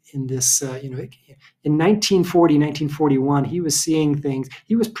early in this. In 1940, 1941, he was seeing things.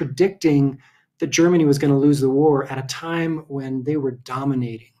 He was predicting that Germany was going to lose the war at a time when they were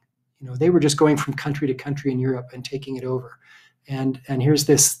dominating. You know, they were just going from country to country in Europe and taking it over. And here's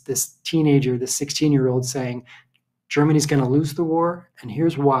this teenager, this 16-year-old saying, Germany's going to lose the war, and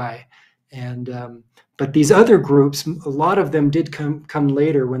here's why. And but these other groups, a lot of them did come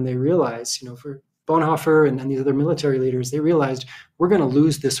later when they realized, you know, for Bonhoeffer and these other military leaders, they realized we're going to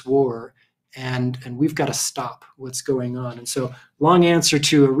lose this war, and we've got to stop what's going on. And so, long answer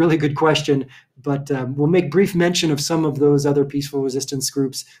to a really good question, but we'll make brief mention of some of those other peaceful resistance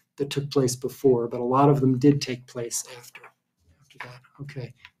groups that took place before, but a lot of them did take place after that.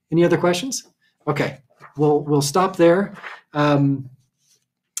 Okay. Any other questions? Okay. We'll stop there.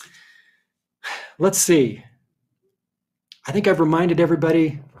 Let's see. I think I've reminded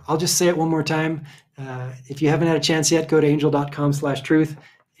everybody. I'll just say it one more time. If you haven't had a chance yet, go to angel.com/truth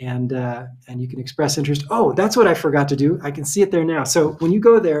and you can express interest. Oh, that's what I forgot to do. I can see it there now. So when you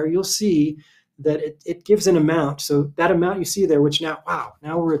go there, you'll see that it gives an amount. So that amount you see there, which now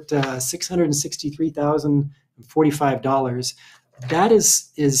we're at $663,045. That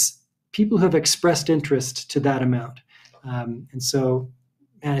is people who have expressed interest to that amount. And so,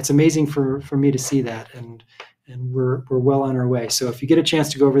 man, it's amazing for me to see that, and we're well on our way. So if you get a chance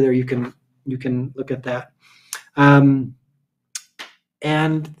to go over there, you can look at that.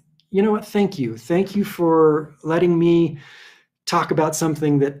 And you know what? Thank you for letting me talk about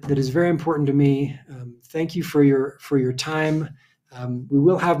something that is very important to me. Thank you for your time. We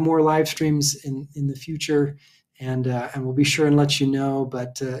will have more live streams in the future, and we'll be sure and let you know.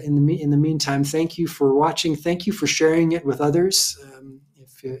 But in the meantime, thank you for watching. Thank you for sharing it with others.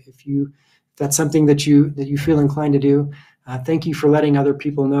 If that's something that you feel inclined to do, thank you for letting other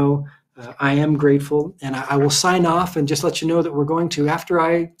people know. I am grateful, and I will sign off and just let you know that we're going to, after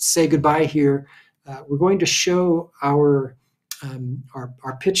I say goodbye here, we're going to show our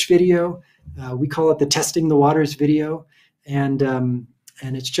pitch video. We call it the Testing the Waters video, and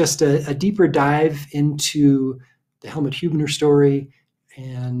it's just a deeper dive into the Helmuth Hübener story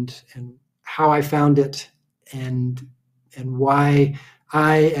and how I found it and why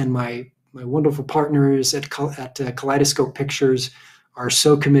I and my wonderful partners at Kaleidoscope Pictures are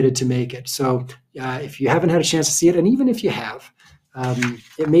so committed to make it. So if you haven't had a chance to see it, and even if you have,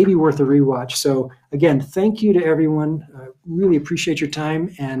 it may be worth a rewatch. So again, thank you to everyone. Really appreciate your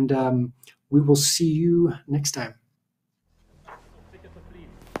time, and we will see you next time.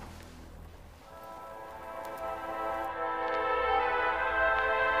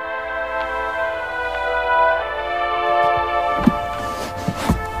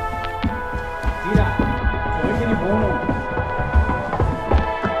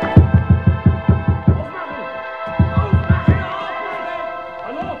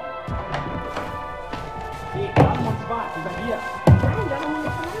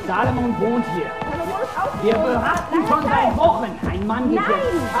 Salomon wohnt hier. Wir beraten schon seit Wochen. Ein Mann geht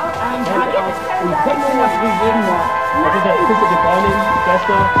jetzt auf einen Tag aus und 600 Briefe jeden Morgen. Das ist der älteste Freundin,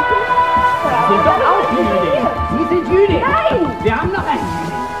 Schwester. Sie sind doch auch Jüdin. Sie sind Jüdin. Nein! Wir haben noch einen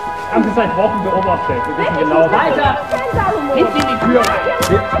Jüdin. Haben Sie seit Wochen beobachtet. Wir wissen genau. Weiter! Hinten in die Tür rein.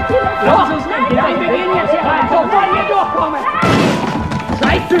 Los! Wir gehen jetzt hier rein. So wollen wir durchkommen.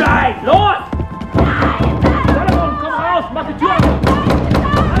 Scheiß Tür ein! Los! Salomon, komm raus! Mach die Tür auf!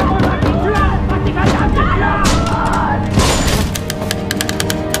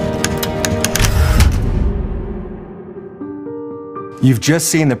 You've just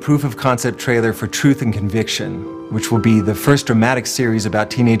seen the proof of concept trailer for Truth and Conviction, which will be the first dramatic series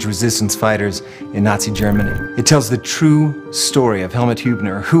about teenage resistance fighters in Nazi Germany. It tells the true story of Helmuth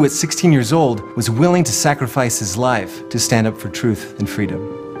Hübener, who at 16 years old was willing to sacrifice his life to stand up for truth and freedom.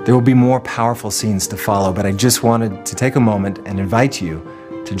 There will be more powerful scenes to follow, but I just wanted to take a moment and invite you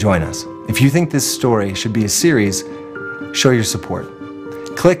to join us. If you think this story should be a series, show your support.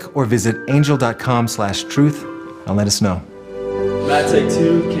 Click or visit angel.com/truth and let us know. Matt, take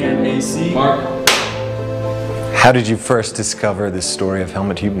two, can AC. Mark. How did you first discover this story of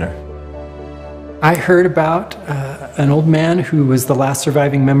Helmuth Hübener? I heard about an old man who was the last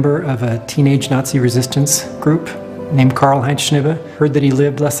surviving member of a teenage Nazi resistance group named Karl-Heinz Schnibe. Heard that he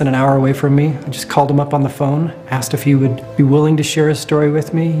lived less than an hour away from me. I just called him up on the phone, asked if he would be willing to share his story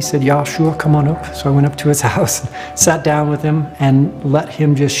with me. He said, yeah, sure, come on up. So I went up to his house, sat down with him, and let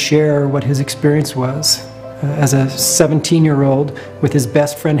him just share what his experience was as a 17-year-old with his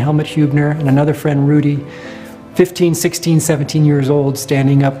best friend Helmuth Hübener and another friend Rudy, 15, 16, 17 years old,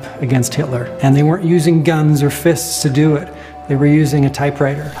 standing up against Hitler. And they weren't using guns or fists to do it. They were using a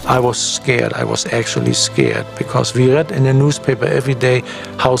typewriter. I was scared. I was actually scared because we read in the newspaper every day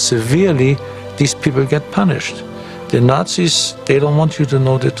how severely these people get punished. The Nazis, they don't want you to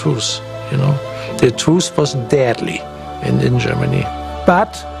know the truth, you know. The truth was deadly in Germany.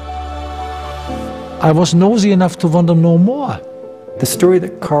 But I was nosy enough to want to know more. The story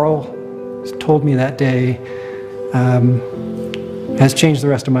that Carl told me that day has changed the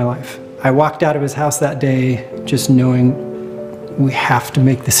rest of my life. I walked out of his house that day just knowing we have to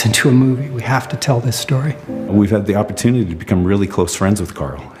make this into a movie. We have to tell this story. We've had the opportunity to become really close friends with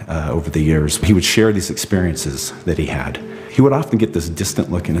Carl over the years. He would share these experiences that he had. He would often get this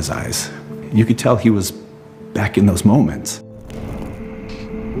distant look in his eyes. You could tell he was back in those moments.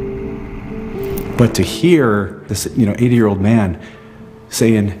 But to hear this, 80-year-old man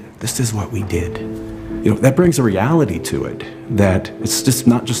saying, this is what we did, that brings a reality to it, that it's just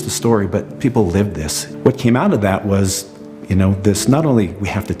not just a story, but people lived this. What came out of that was, this, not only we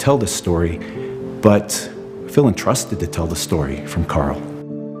have to tell this story, but feel entrusted to tell the story from Carl.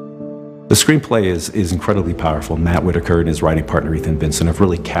 The screenplay is incredibly powerful. Matt Whitaker and his writing partner Ethan Vincent have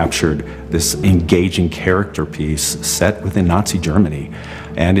really captured this engaging character piece set within Nazi Germany.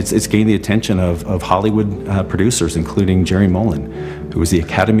 And it's gained the attention of Hollywood producers, including Jerry Mullen, who was the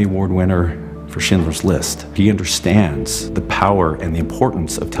Academy Award winner for Schindler's List. He understands the power and the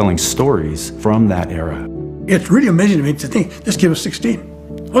importance of telling stories from that era. It's really amazing to me to think this kid was 16.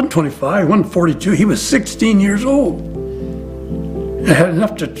 He wasn't 25, he wasn't 42, he was 16 years old. and had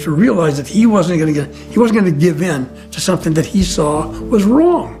enough to realize that he wasn't going to give in to something that he saw was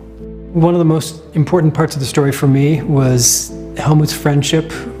wrong. One of the most important parts of the story for me was Helmuth's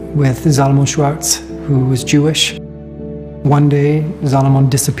friendship with Salomon Schwarz, who was Jewish. One day, Salomon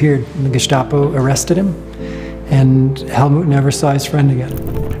disappeared, and the Gestapo arrested him, and Helmuth never saw his friend again.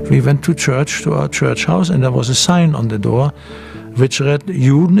 We went to church, to our church house, and there was a sign on the door which read,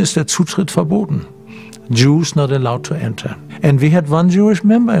 Juden ist der Zutritt verboten. Jews not allowed to enter. And we had one Jewish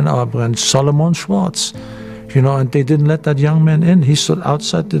member in our branch, Salomon Schwarz. You know, and they didn't let that young man in. He stood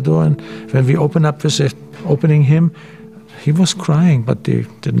outside the door, and when we opened up with opening him, he was crying, but they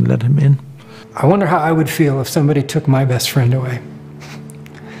didn't let him in. I wonder how I would feel if somebody took my best friend away.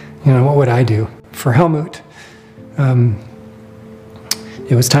 You know, what would I do? For Helmuth,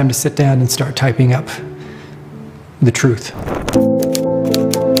 it was time to sit down and start typing up the truth.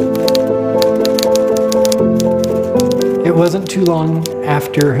 It wasn't too long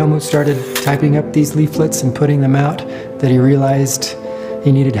after Helmuth started typing up these leaflets and putting them out that he realized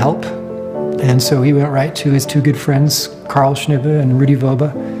he needed help. And so he went right to his two good friends, Karl Schnippe and Rudi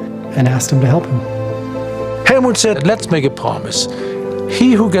Wölber, and asked him to help him. Helmuth said, let's make a promise.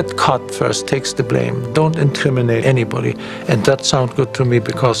 He who gets caught first takes the blame. Don't incriminate anybody. And that sounded good to me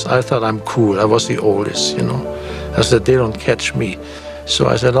because I thought I'm cool. I was the oldest, you know. I said, they don't catch me. So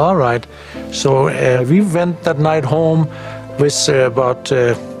I said, all right. So we went that night home with about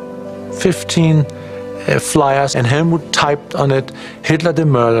 15 flyers, and Helmuth typed on it, Hitler the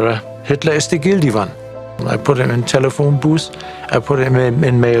murderer, Hitler is the guilty one. I put him in telephone booths, I put him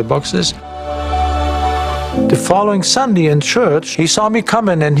in mailboxes. The following Sunday in church, he saw me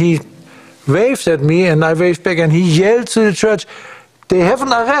coming and he waved at me and I waved back and he yelled to the church, they haven't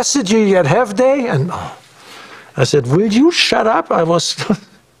arrested you yet, have they? And I said, will you shut up? I was,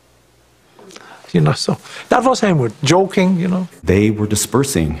 you know, so that was Helmuth, joking, you know. They were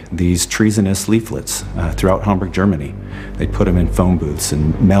dispersing these treasonous leaflets throughout Hamburg, Germany. They put them in phone booths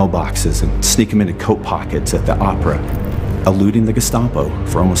and mailboxes and sneak them into coat pockets at the opera, eluding the Gestapo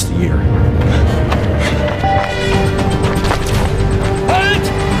for almost a year.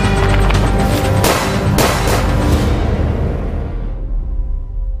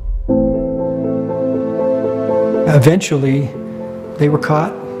 Eventually, they were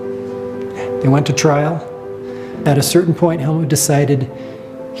caught. They went to trial. At a certain point, Helmuth decided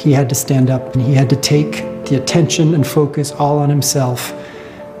he had to stand up and he had to take the attention and focus all on himself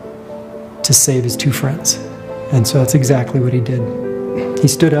to save his two friends. And so that's exactly what he did. He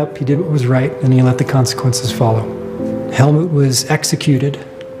stood up, he did what was right, and he let the consequences follow. Helmuth was executed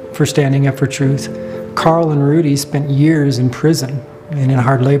for standing up for truth. Karl and Rudi spent years in prison and in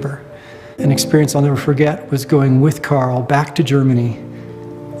hard labor. An experience I'll never forget was going with Karl back to Germany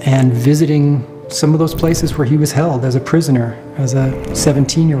and visiting some of those places where he was held as a prisoner, as a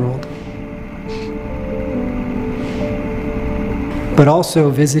 17-year-old. But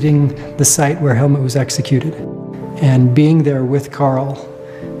also visiting the site where Helmuth was executed. And being there with Karl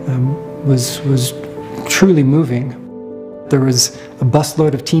was truly moving. There was a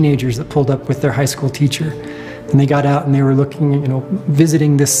busload of teenagers that pulled up with their high school teacher. And they got out and they were looking, you know,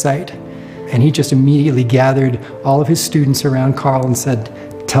 visiting this site. And he just immediately gathered all of his students around Karl and said,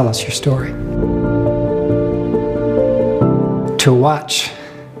 tell us your story. To watch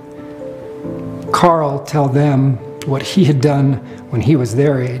Karl tell them what he had done when he was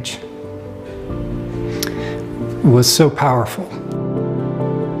their age was so powerful.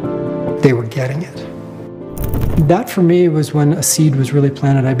 They were getting it. That for me was when a seed was really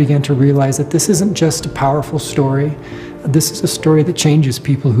planted. I began to realize that this isn't just a powerful story. This is a story that changes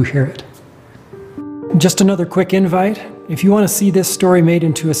people who hear it. Just another quick invite. If you want to see this story made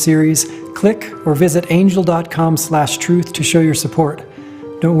into a series, click or visit angel.com/truth to show your support.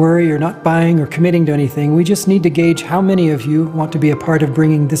 Don't worry, you're not buying or committing to anything. We just need to gauge how many of you want to be a part of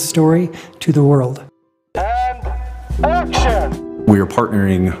bringing this story to the world. And action! We are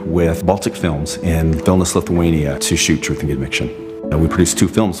partnering with Baltic Films in Vilnius, Lithuania to shoot Truth and Conviction. We produced 2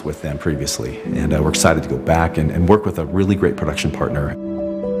 films with them previously, and we're excited to go back and work with a really great production partner.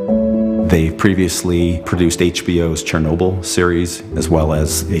 They've previously produced HBO's Chernobyl series, as well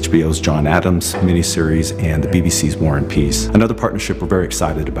as HBO's John Adams miniseries and the BBC's War and Peace. Another partnership we're very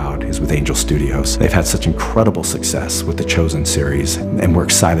excited about is with Angel Studios. They've had such incredible success with the Chosen series, and we're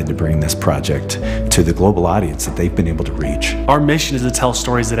excited to bring this project to the global audience that they've been able to reach. Our mission is to tell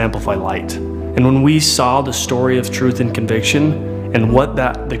stories that amplify light. And when we saw the story of Truth and Conviction and what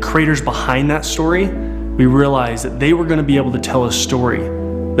the creators behind that story, we realized that they were going to be able to tell a story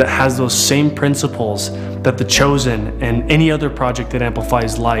that has those same principles that The Chosen and any other project that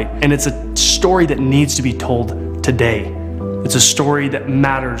amplifies light. And it's a story that needs to be told today. It's It's a story that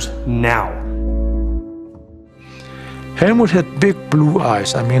matters now. Helmuth had big blue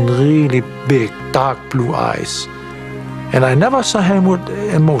eyes, I mean really big, dark blue eyes. And I never saw Helmuth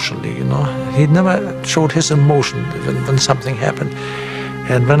emotionally, you know. He never showed his emotion when something happened.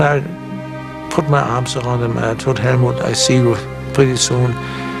 And when I put my arms around him, I told Helmuth, I see you pretty soon.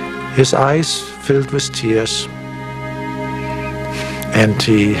 His eyes filled with tears. And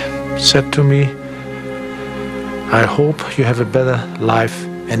he said to me, I hope you have a better life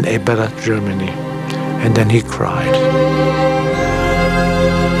and a better Germany. And then he cried.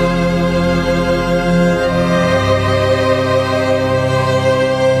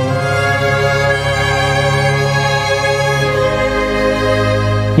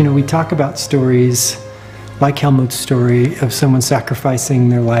 You know, we talk about stories like Helmuth's story of someone sacrificing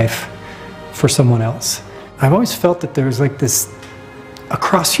their life for someone else. I've always felt that there's like this,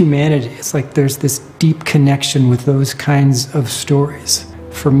 across humanity, it's like there's this deep connection with those kinds of stories.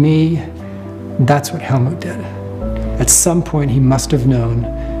 For me, that's what Helmuth did. At some point, he must have known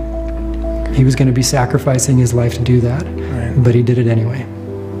he was going to be sacrificing his life to do that, right. But he did it anyway.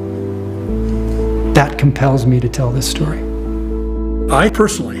 That compels me to tell this story. I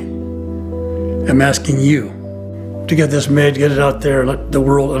personally am asking you to get this made, get it out there, let the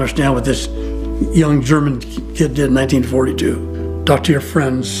world understand what this young German kid did in 1942. Talk to your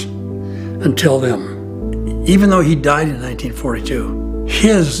friends and tell them, even though he died in 1942,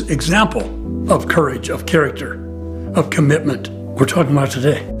 his example of courage, of character, of commitment, we're talking about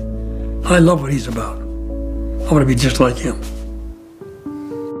today. I love what he's about. I want to be just like him.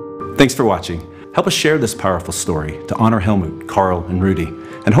 Thanks for watching. Help us share this powerful story to honor Helmuth, Carl, and Rudy,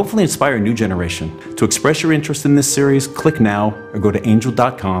 and hopefully inspire a new generation. To express your interest in this series, click now or go to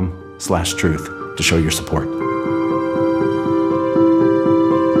angel.com/truth to show your support.